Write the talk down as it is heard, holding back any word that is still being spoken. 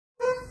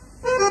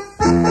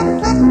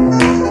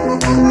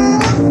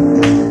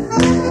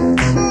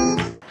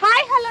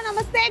Hi hello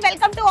నమస్తే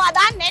welcome to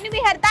Aadan. నేను మీ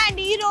హరిత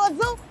అండ్ ఈ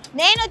రోజు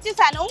నేను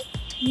వచ్చేసాను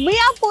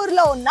మియాపూర్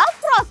లో ఉన్న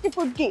ఫ్రాస్టీ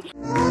ఫుడ్ కి.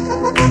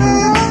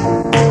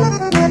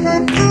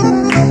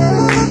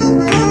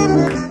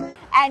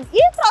 అండ్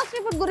ఈ ఫ్రాస్టీ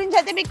ఫుడ్ గురించి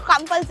అయితే మీకు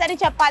కంపల్సరీ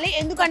చెప్పాలి,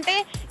 ఎందుకంటే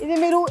ఇది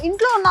మీరు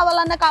ఇంట్లో ఉన్న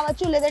వాళ్ళన్నా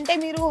కావచ్చు, లేదంటే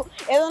మీరు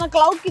ఏదైనా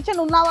క్లౌడ్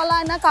కిచెన్ ఉన్న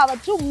వాళ్ళైనా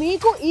కావచ్చు,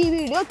 మీకు ఈ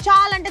వీడియో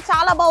చాలా అంటే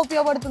చాలా బాగా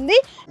ఉపయోగపడుతుంది.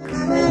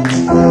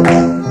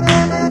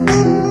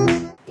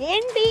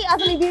 ఏంటి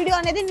అసలు ఈ వీడియో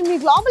అనేది నేను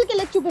మీకు లోపలికి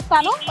వెళ్ళి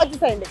చూపిస్తాను,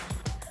 వచ్చేసేయండి.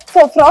 సో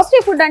ఫ్రాస్టీ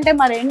ఫుడ్ అంటే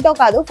మరి ఏంటో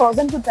కాదు,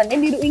 ఫ్రోజన్ ఫుడ్స్ అండి.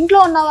 మీరు ఇంట్లో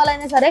ఉన్న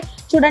వాళ్ళైనా సరే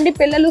చూడండి,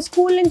 పిల్లలు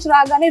స్కూల్ నుంచి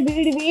రాగానే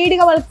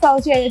వేడిగా వాళ్ళకి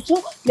సర్వ్ చేయొచ్చు,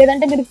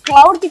 లేదంటే మీరు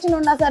క్లౌడ్ కిచెన్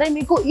ఉన్నా సరే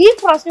మీకు ఈ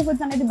ఫ్రాస్టీ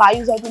ఫుడ్స్ అనేది బాగా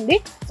యూజ్ అవుతుంది.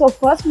 సో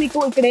ఫస్ట్ మీకు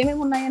ఇక్కడ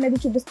ఏమేమి ఉన్నాయి అనేది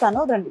చూపిస్తాను,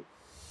 రండి.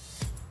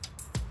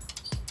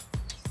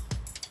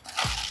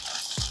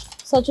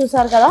 సో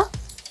చూసారు కదా,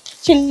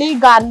 chilli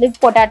garlic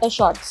potato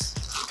shots.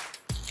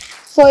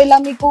 So ఇలా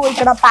మీకు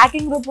ఇక్కడ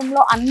ప్యాకింగ్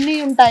రూపంలో అన్నీ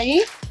ఉంటాయి.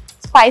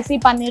 Spicy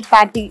paneer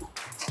patty,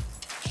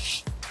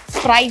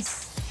 fries.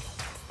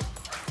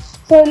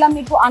 So ఇలా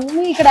మీకు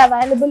అన్నీ ఇక్కడ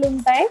అవైలబుల్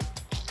ఉంటాయి.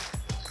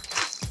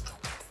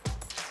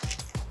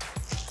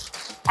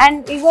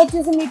 అండ్ ఇవి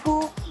వచ్చేసి మీకు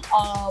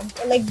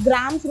లైక్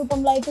గ్రామ్స్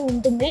రూపంలో అయితే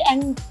ఉంటుంది.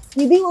 అండ్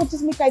ఇది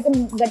వచ్చేసి మీకు అయితే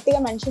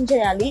గట్టిగా మెన్షన్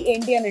చేయాలి,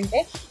 ఏంటి అని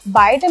అంటే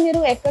బయట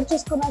మీరు ఎక్కడ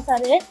చూసుకున్నా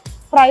సరే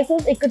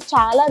ప్రైసెస్ ఇక్కడ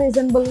చాలా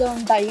రీజనబుల్గా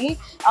ఉంటాయి.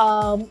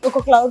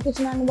 ఒక క్లౌడ్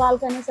కిచెన్ అనే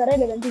వాళ్ళకైనా సరే,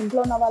 లేదంటే ఇంట్లో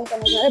ఉన్న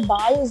వాళ్ళకైనా సరే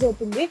బాగా యూజ్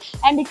అవుతుంది.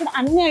 అండ్ ఇక్కడ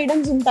అన్ని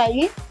ఐటమ్స్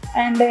ఉంటాయి.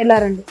 అండ్ ఇలా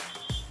రండి,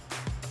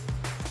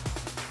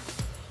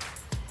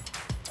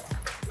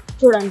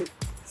 చూడండి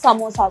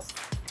సమోసాస్.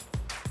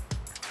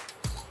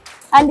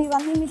 అండ్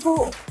ఇవన్నీ మీకు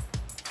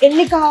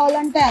ఎన్ని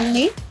కావాలంటే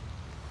అన్నీ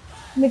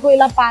మీకు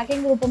ఇలా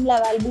ప్యాకింగ్ రూపంలో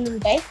అవైలబుల్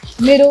ఉంటాయి.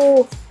 మీరు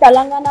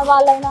తెలంగాణ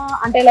వాళ్ళైనా,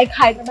 అంటే లైక్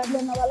హైదరాబాద్లో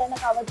ఉన్న వాళ్ళైనా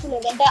కావచ్చు,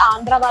 లేదంటే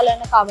ఆంధ్ర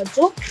వాళ్ళైనా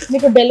కావచ్చు,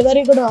 మీకు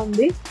డెలివరీ కూడా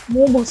ఉంది.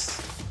 Momos,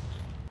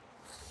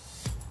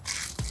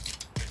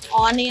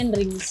 onion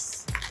rings.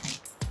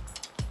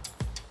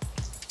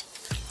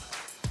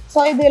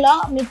 సో ఇది ఇలా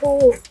మీకు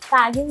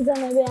ప్యాకింగ్స్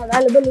అనేవి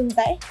అవైలబుల్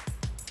ఉంటాయి.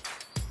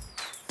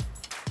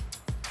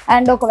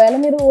 అండ్ ఒకవేళ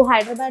మీరు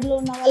హైదరాబాద్లో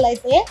ఉన్న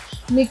వాళ్ళైతే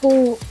మీకు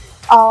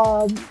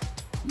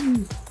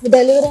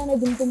డెలివరీ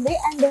అనేది ఉంటుంది.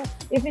 అండ్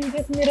ఇఫ్ ఇన్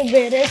కేస్ మీరు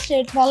వేరే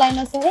స్టేట్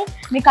వాళ్ళైనా సరే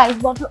మీకు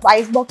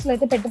ఐస్ బాక్స్లో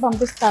అయితే పెట్టి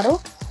పంపిస్తారు,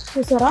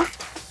 చూసారా.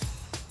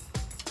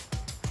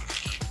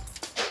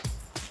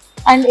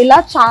 అండ్ ఇలా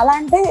చాలా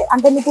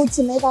అంటే మీకు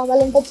చిన్నవి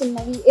కావాలంటే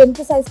చిన్నవి, ఎంత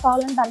సైజ్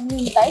కావాలంటే అన్నీ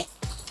ఉంటాయి.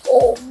 Oh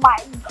my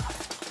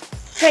God,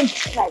 French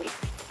fry.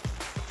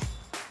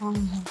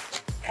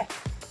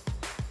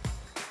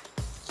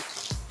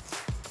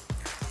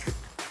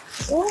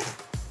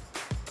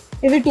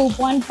 ఇవి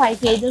 2.5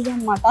 kgs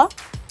అనమాట.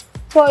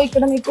 సో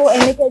ఇక్కడ మీకు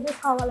ఎన్ని కేజెస్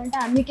కావాలంటే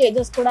అన్ని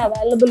కేజెస్ కూడా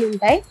అవైలబుల్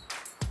ఉంటాయి,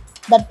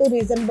 దట్ టు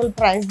రీజనబుల్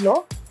ప్రైస్లో.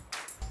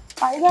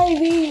 పైగా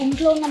ఇవి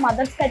ఇంట్లో ఉన్న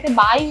మదర్స్కి అయితే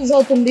బాగా యూజ్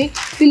అవుతుంది.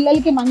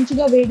 పిల్లలకి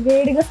మంచిగా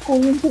వేడిగా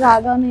స్కూల్ నుంచి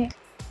రాగానే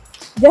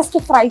జస్ట్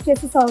ఫ్రై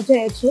చేసి సర్వ్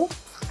చేయొచ్చు.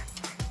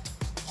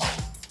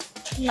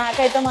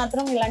 నాకైతే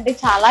మాత్రం ఇలాంటివి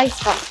చాలా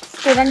ఇష్టం.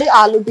 చూడండి,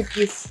 ఆలూ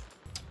టిక్కీస్.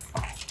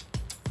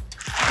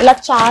 ఇలా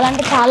చాలా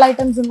అంటే చాలా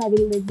ఐటమ్స్ ఉన్నాయి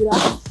వీళ్ళ దగ్గర.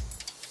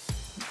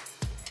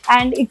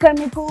 అండ్ ఇక్కడ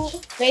మీకు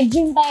వెజ్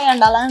ఉంటాయి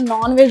అండ్ అలానే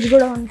నాన్ వెజ్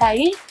కూడా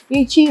ఉంటాయి. ఈ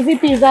చీజీ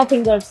పిజ్జా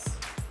ఫింగర్స్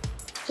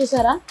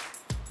చూసారా,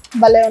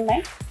 భలే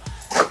ఉన్నాయి.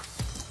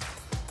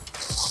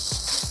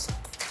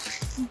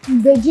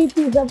 వెజీ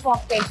పిజ్జా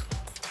పాకెట్,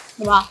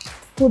 వా,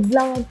 ఫుడ్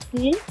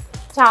లవర్స్కి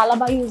చాలా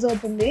బాగా యూజ్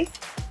అవుతుంది.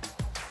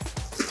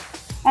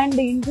 అండ్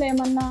ఇంట్లో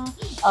ఏమన్నా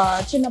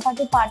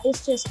చిన్నపాటి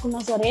పార్టీస్ చేసుకున్నా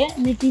సరే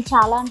మీకు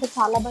చాలా అంటే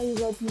చాలా బాగా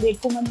యూజ్ అవుతుంది.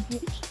 ఎక్కువ మందికి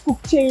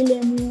కుక్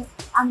చేయలేము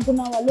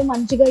అనుకున్న వాళ్ళు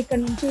మంచిగా ఇక్కడ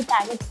నుంచి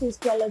ప్యాకెట్స్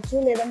తీసుకువెళ్ళచ్చు,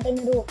 లేదంటే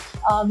మీరు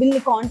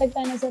వీళ్ళని కాంటాక్ట్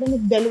అయినా సరే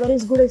మీకు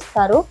డెలివరీస్ కూడా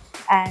ఇస్తారు.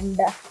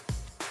 అండ్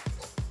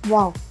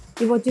వావ్,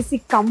 ఇవి వచ్చేసి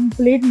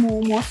కంప్లీట్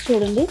మోమోస్.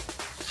 చూడండి,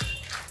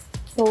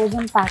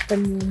 ఫ్రోజన్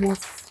ప్యాకెట్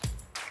మోమోస్.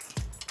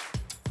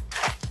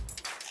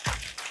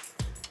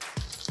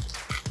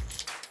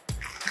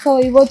 సో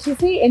ఇవి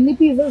వచ్చేసి ఎన్ని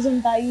పీసెస్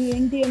ఉంటాయి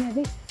ఏంటి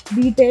అనేది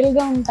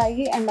డీటెయిల్గా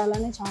ఉంటాయి. అండ్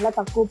అలానే చాలా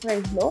తక్కువ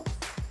ప్రైస్లో.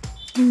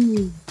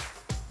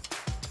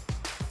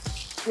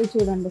 ఇవి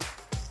చూడండి,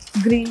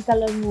 గ్రీన్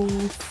కలర్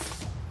మోమోస్.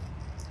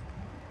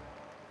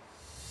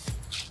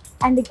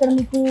 అండ్ ఇక్కడ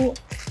మీకు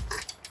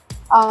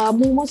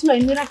మోమోస్లో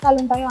ఎన్ని రకాలు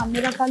ఉంటాయో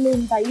అన్ని రకాలు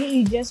ఉంటాయి. ఈ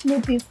జస్ట్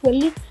మీరు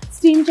తీసుకెళ్ళి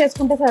స్టీమ్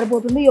చేసుకుంటే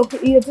సరిపోతుంది.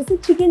 ఇది వచ్చేసి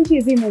చికెన్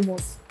చీజీ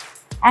మోమోస్.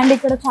 అండ్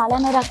ఇక్కడ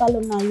చాలానే రకాలు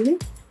ఉన్నాయి.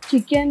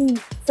 చికెన్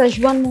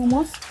సెజ్వాన్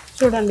మోమోస్,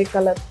 చూడండి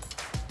కలర్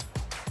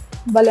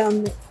భలే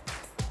ఉంది,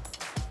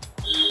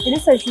 ఇది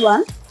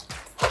సెజ్వాన్.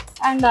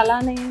 అండ్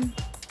అలానే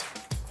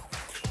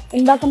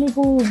ఇందాక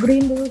మీకు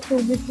గ్రీన్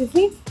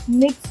చూపించేసి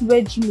మిక్స్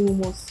వెజ్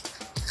మోమోస్.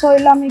 సో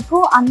ఇలా మీకు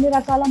అన్ని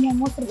రకాల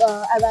మోమోస్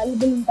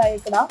అవైలబుల్ ఉంటాయి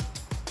ఇక్కడ,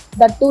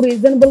 దట్ టు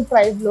రీజనబుల్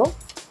ప్రైస్లో.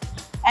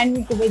 అండ్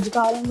మీకు వెజ్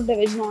కావాలనుకుంటే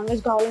వెజ్, నాన్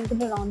వెజ్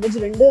కావాలనుకుంటే నాన్ వెజ్,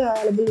 రెండు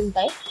అవైలబుల్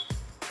ఉంటాయి.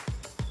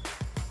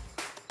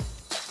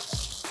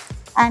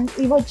 అండ్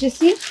ఇవి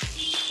వచ్చేసి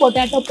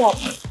పొటాటో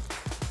పాప్.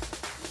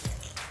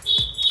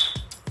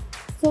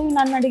 సో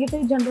నన్ను అడిగితే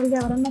జనరల్గా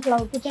ఎవరైనా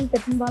క్లౌడ్ కిచెన్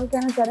పెట్టిన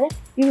వాళ్ళకైనా సరే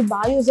ఇవి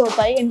బాగా యూజ్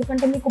అవుతాయి.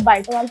 ఎందుకంటే మీకు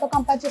బయట వాళ్ళతో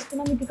కంపేర్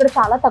చేసుకున్నా మీకు ఇక్కడ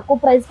చాలా తక్కువ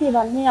ప్రైస్కి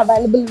ఇవన్నీ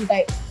అవైలబుల్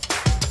ఉంటాయి.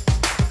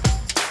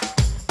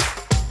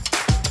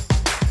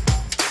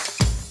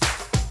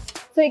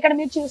 సో ఇక్కడ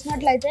మీరు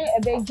చూసినట్లయితే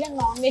వెజ్ అండ్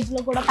నాన్ వెజ్లో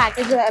కూడా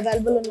ప్యాకేజ్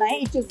అవైలబుల్ ఉన్నాయి.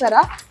 ఇది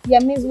చూసారా,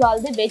 ఎమ్మీస్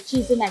వాళ్ళది వెజ్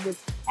చీజ్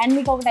నగెట్స్. అండ్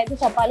మీకు ఒకటైతే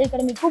చెప్పాలి,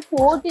 ఇక్కడ మీకు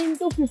 14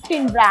 to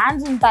 15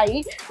 బ్రాండ్స్ ఉంటాయి.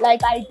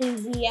 లైక్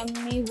ఐటీజీ,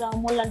 ఎమ్మీస్,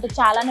 అమూల్ అంటూ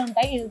చాలానే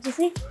ఉంటాయి. ఇది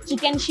వచ్చేసి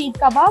చికెన్ షీక్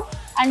కబాబ్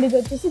అండ్ ఇది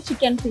వచ్చేసి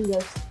చికెన్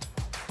ఫింగర్స్.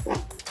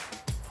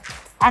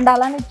 అండ్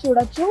అలానే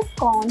చూడొచ్చు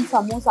corn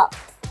samosa.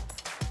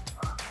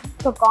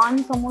 So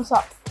corn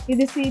samosa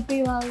ఇది సిపి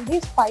వాళ్ళది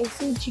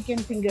spicy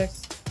chicken fingers.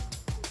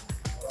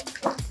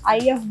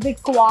 IFB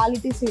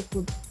quality sea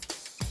food.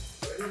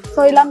 So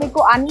ఇలా మీకు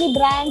అన్ని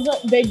brands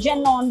veg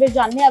and non veg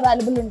అన్నీ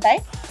అవైలబుల్ ఉంటాయి.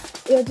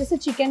 ఇది వచ్చేసి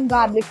chicken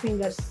garlic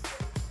fingers,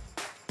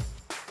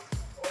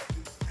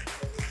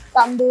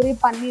 tandoori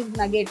paneer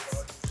nuggets,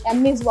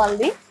 ఎమ్మీస్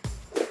వాళ్ళది.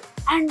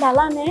 అండ్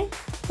అలానే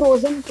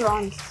ఫ్రోజన్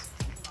ప్రాన్స్.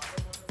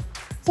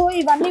 సో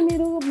ఇవన్నీ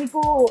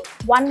మీకు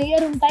 1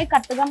 year ఉంటాయి.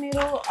 కరెక్ట్గా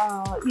మీరు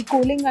ఈ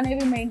కూలింగ్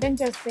అనేవి మెయింటైన్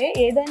చేస్తే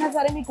ఏదైనా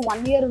సరే మీకు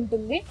 1 year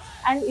ఉంటుంది.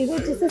 అండ్ ఇది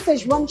వచ్చేసి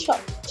సెజ్వాన్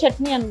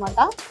చట్నీ అనమాట.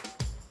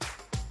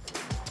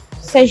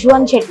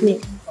 సెజ్వాన్ చట్నీ.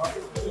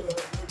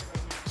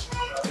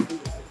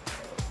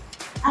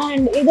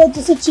 అండ్ ఇది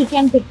వచ్చేసి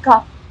చికెన్ టిక్కా.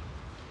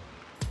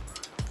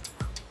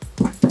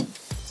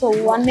 సో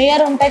 1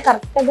 year ఉంటాయి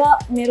కరెక్ట్గా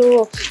మీరు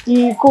ఈ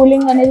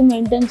కూలింగ్ అనేది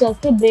మెయింటైన్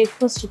చేస్తే.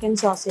 Breakfast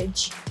chicken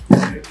sausage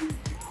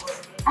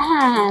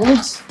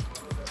and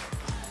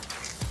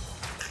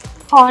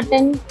hot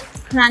and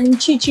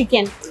crunchy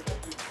chicken.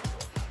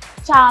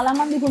 చాలా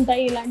మందికి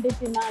ఉంటాయి ఇలాంటివి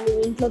తినాలి,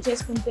 ఇంట్లో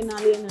చేసుకుని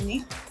తినాలి అని.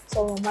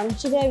 సో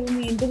మంచిగా ఇవి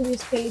మీ ఇంటికి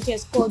తీసుకెళ్ళి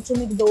చేసుకోవచ్చు.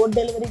 మీకు డోర్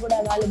డెలివరీ కూడా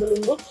అవైలబుల్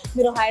ఉంది.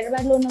 మీరు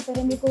హైదరాబాద్లో ఉన్నా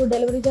సరే మీకు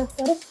డెలివరీ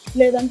చేస్తారు,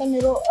 లేదంటే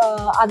మీరు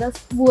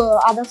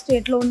అదర్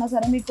స్టేట్లో ఉన్నా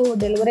సరే మీకు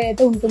డెలివరీ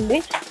అయితే ఉంటుంది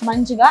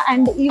మంచిగా.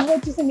 అండ్ ఇవి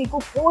వచ్చేసి మీకు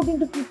 14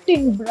 to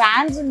 15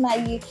 బ్రాండ్స్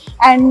ఉన్నాయి.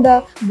 అండ్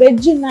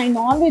వెజ్ ఉన్నాయి,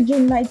 నాన్ వెజ్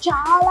ఉన్నాయి,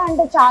 చాలా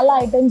అంటే చాలా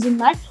ఐటమ్స్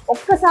ఉన్నాయి.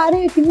 ఒక్కసారి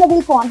కింద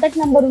వీళ్ళ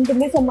కాంటాక్ట్ నెంబర్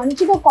ఉంటుంది. సో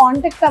మంచిగా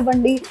కాంటాక్ట్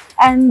అవ్వండి.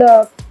 అండ్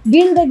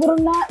వీళ్ళ దగ్గర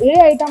ఉన్న ఏ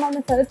ఐటమ్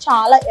అయినా సరే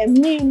చాలా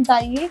ఎమ్మీ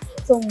ఉంటాయి.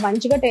 సో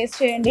మంచిగా టేస్ట్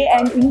చేయండి.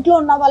 అండ్ ఇంట్లో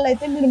ఉన్న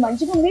వాళ్ళైతే మీరు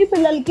మంచిగా మీ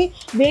పిల్లలకి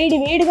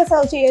వేడిగా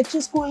సర్వ్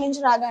చేయొచ్చు స్కూల్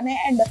నుంచి రాగానే.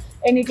 And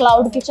any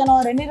cloud kitchen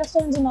or any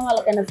restaurants ఉన్న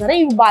వాళ్ళకైనా సరే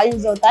ఇవి బాగా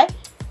యూజ్ అవుతాయి.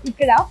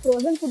 ఇక్కడ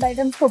ఫ్రోజన్ ఫుడ్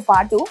ఐటమ్స్తో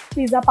పాటు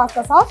pizza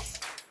pasta sauce,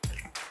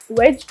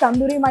 veg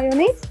tandoori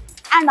mayonnaise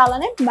and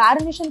అలానే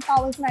మ్యారినేషన్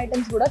కావాల్సిన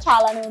ఐటమ్స్ కూడా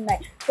చాలానే ఉన్నాయి.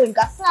 సో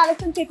ఇంకా అసలు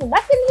ఆలస్యం చేయకుండా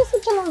కింద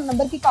డిస్క్రిప్షన్లో ఉన్న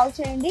నెంబర్కి కాల్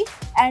చేయండి.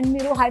 అండ్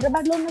మీరు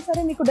హైదరాబాద్లో ఉన్నా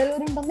సరే మీకు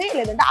డెలివరీ ఉంటుంది,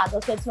 లేదంటే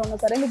అదర్ స్టేట్స్లో ఉన్నా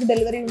సరే మీకు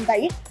డెలివరీ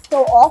ఉంటాయి. సో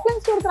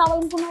ఆఫ్లైన్ స్టోర్కి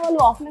రావాలనుకున్న వాళ్ళు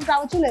ఆఫ్లైన్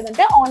రావచ్చు,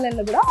 లేదంటే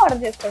ఆన్లైన్లో కూడా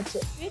ఆర్డర్ చేసుకోవచ్చు.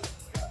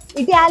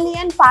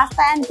 Italian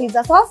pasta and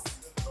pizza sauce,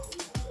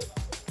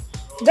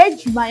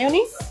 veg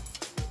mayonnaise,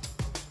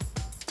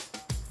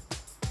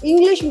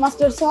 English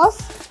mustard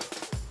sauce,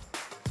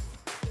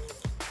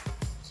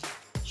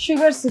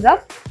 sugar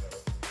syrup,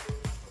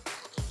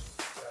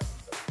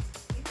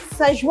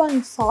 Szechuan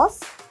sauce,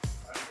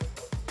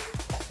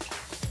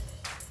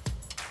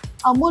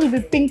 Amul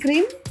whipping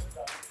cream,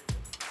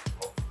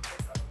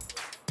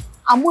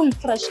 Amul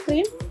fresh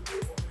cream,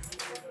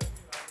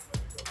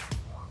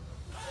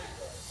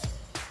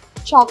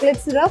 chocolate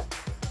syrup,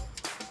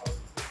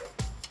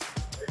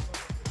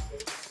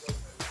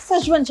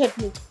 Szechuan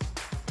chutney.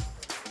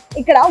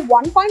 ఇక్కడ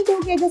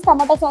 1.2 kgs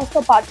టమాటో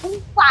సాస్తో పాటు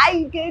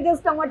 5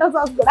 kgs టమాటో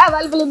సాస్ కూడా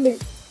available ఉంది.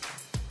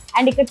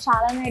 And ఇక్కడ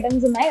చాలా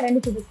items ఉన్నాయి,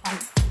 రెండు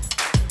చూపిస్తాను.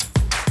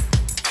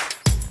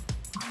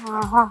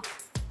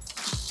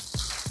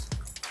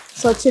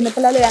 So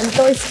చిన్నపిల్లలు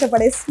ఎంతో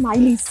ఇష్టపడే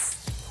స్మైలీస్.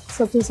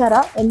 సో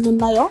చూసారా ఎన్ని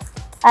ఉన్నాయో.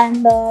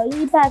 అండ్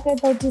ఈ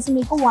ప్యాకెట్ వచ్చేసి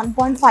మీకు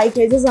 1.5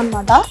 kgs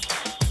అనమాట.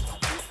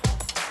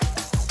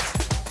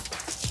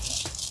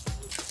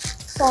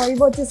 సో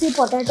ఇవి వచ్చేసి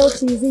పొటాటో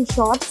చీజీ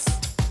షార్ట్స్.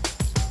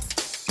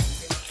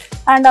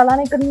 అండ్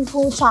అలానే ఇక్కడ మీకు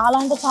చాలా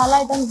అంటే చాలా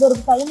ఐటమ్స్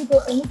దొరుకుతాయి. మీకు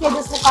ఎన్ని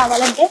కేజెస్లో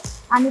కావాలంటే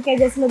అన్ని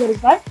కేజెస్లో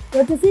దొరుకుతాయి.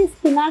 ఇది వచ్చేసి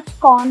spinach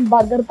corn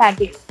burger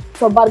packet.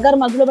 So burger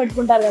మధ్యలో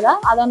పెట్టుకుంటారు కదా,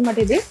 అదనమాట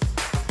ఇది.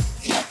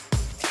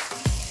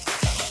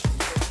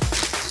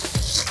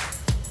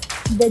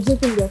 Veg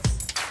fingers.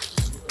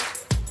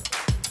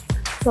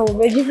 So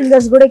veg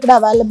fingers కూడా ఇక్కడ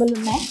అవైలబుల్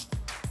ఉన్నాయి.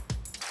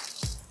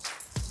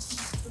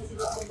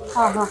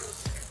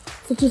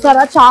 సో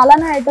చూసారా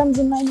చాలానే ఐటమ్స్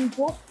ఉన్నాయి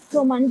మీకు.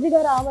 సో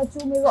మంచిగా రావచ్చు.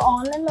 మీరు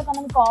ఆన్లైన్లో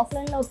కన్నా మీకు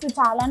ఆఫ్లైన్లో వస్తే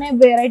చాలానే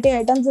వెరైటీ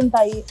ఐటమ్స్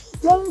ఉంటాయి.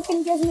 సో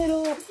ఇన్ కేస్ మీరు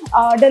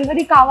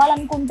డెలివరీ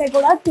కావాలనుకుంటే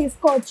కూడా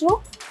తీసుకోవచ్చు.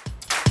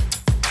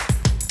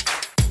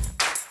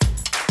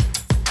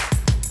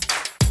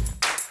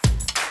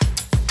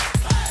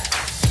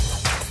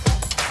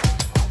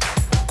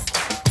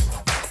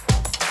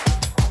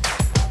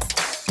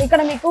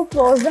 ఇక్కడ మీకు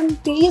ఫ్రోజన్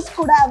పీస్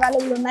కూడా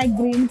అవైలబుల్ ఉన్నాయి,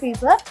 గ్రీన్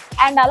పీస్.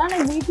 అండ్ అలానే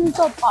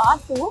వీటితో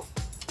పాటు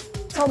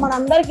సో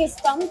మనందరికి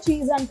ఇష్టం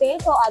చీజ్ అంటే,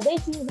 సో అదే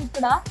చీజ్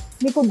ఇక్కడ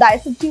మీకు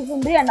డైస్డ్ చీజ్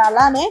ఉంది. అండ్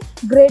అలానే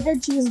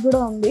గ్రేటెడ్ చీజ్ కూడా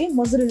ఉంది,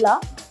 మొజరెల్లా.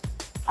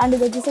 అండ్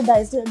ఇది వచ్చేసి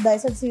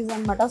డైసెడ్ చీజ్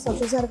అనమాట. సో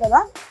చూసారు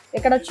కదా,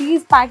 ఇక్కడ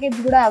చీజ్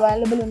ప్యాకెట్స్ కూడా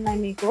అవైలబుల్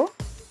ఉన్నాయి మీకు.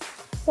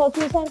 సో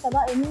చూసారు కదా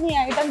ఎన్ని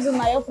ఐటమ్స్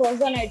ఉన్నాయో,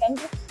 ఫ్రోజన్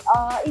ఐటమ్స్.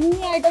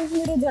 ఇన్ని ఐటమ్స్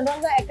మీరు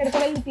జనరల్గా ఎక్కడికి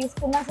వెళ్ళి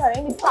తీసుకున్నా సరే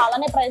మీకు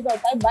చాలానే ప్రైస్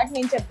అవుతాయి. బట్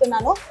నేను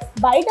చెప్తున్నాను,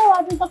 బయట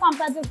వాటితో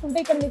కంపేర్ చేసుకుంటే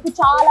ఇక్కడ మీకు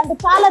చాలా అంటే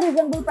చాలా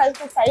రీజనబుల్ ప్రైస్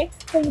వస్తాయి.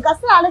 సో ఇంకా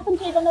అసలు ఆలస్యం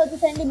చేయకుండా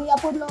వచ్చేసేయండి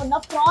మియాపూర్లో ఉన్న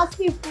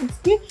ఫ్రాస్టీ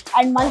ఫుడ్స్కి.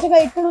 అండ్ మంచిగా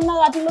ఇక్కడ ఉన్న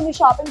వాటిల్లో మీరు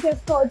షాపింగ్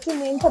చేసుకోవచ్చు.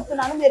 నేను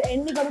చెప్తున్నాను, మీరు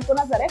ఎన్ని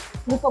కొనుక్కున్నా సరే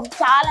మీకు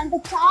చాలా అంటే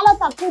చాలా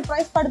తక్కువ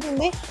ప్రైస్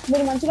పడుతుంది.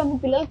 మీరు మంచిగా మీ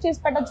పిల్లలకి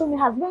చేసి పెట్టచ్చు, మీ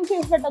హస్బెండ్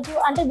చేసి పెట్టచ్చు.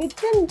 అంటే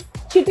విత్ ఇన్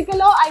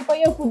చిటికలో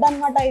అయిపోయే ఫుడ్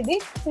అనమాట ఇది.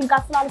 సో ఇంకా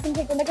అసలు ఆలస్యం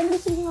చేయకుండా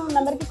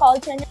నెంబర్కి కాల్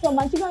చేయండి. సో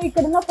మంచిగా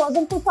ఇక్కడ ఉన్న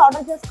ఫ్రోజన్ ఫుడ్స్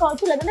ఆర్డర్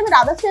చేసుకోవచ్చు. లేదంటే మీరు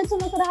అదర్ స్టేట్స్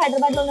ఉన్నా సరే,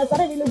 హైదరాబాద్లో ఉన్నా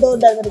సరే వీళ్ళు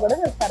డోర్ డెలివరీ కూడా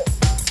చేస్తారు.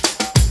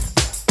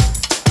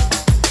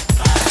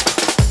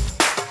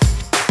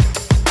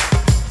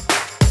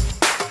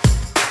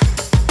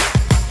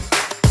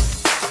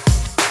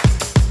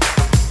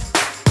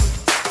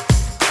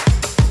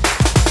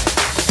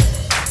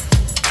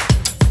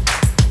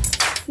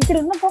 ఇక్కడ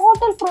ఉన్న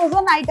టోటల్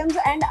ఫ్రోజన్ ఐటమ్స్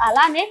అండ్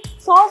అలానే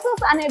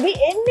సాసెస్ అనేవి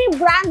ఎన్ని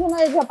బ్రాండ్స్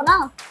ఉన్నాయో చెప్పనా?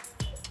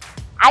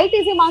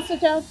 ITC master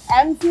chef,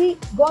 MC,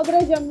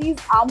 Godrej ఎమ్మీస్,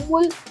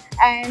 Amul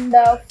and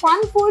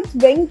fun foods,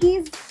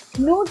 Venky's,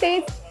 new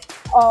taste,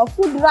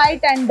 food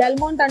right and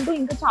డెల్మోంట్ అంటూ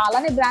ఇంకా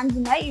చాలానే బ్రాండ్స్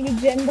ఉన్నాయి. ఇవి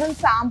జనరల్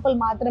శాంపుల్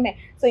మాత్రమే.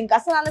 సో ఇంకా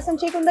అసలు ఆలస్యం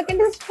చేయకుండా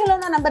కింద డిస్ప్లేలో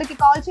ఉన్న నెంబర్కి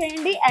కాల్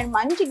చేయండి అండ్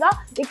మంచిగా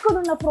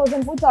ఇక్కడున్న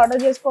ఫ్రోజన్ ఫుడ్స్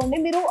ఆర్డర్ చేసుకోండి.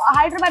 మీరు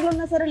హైదరాబాద్లో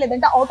ఉన్నా సరే,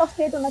 లేదంటే అవుట్ ఆఫ్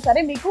స్టేట్ ఉన్నా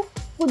సరే మీకు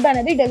ఫుడ్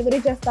అనేది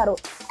డెలివరీ చేస్తారు.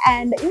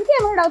 అండ్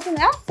ఇంకేమైనా డౌట్స్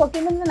ఉన్నాయా? సో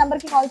కింద ఉన్న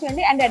నెంబర్కి కాల్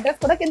చేయండి అండ్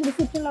అడ్రస్ కూడా కింద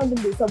డిస్క్రిప్షన్లో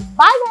ఉంటుంది. So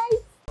bye bye.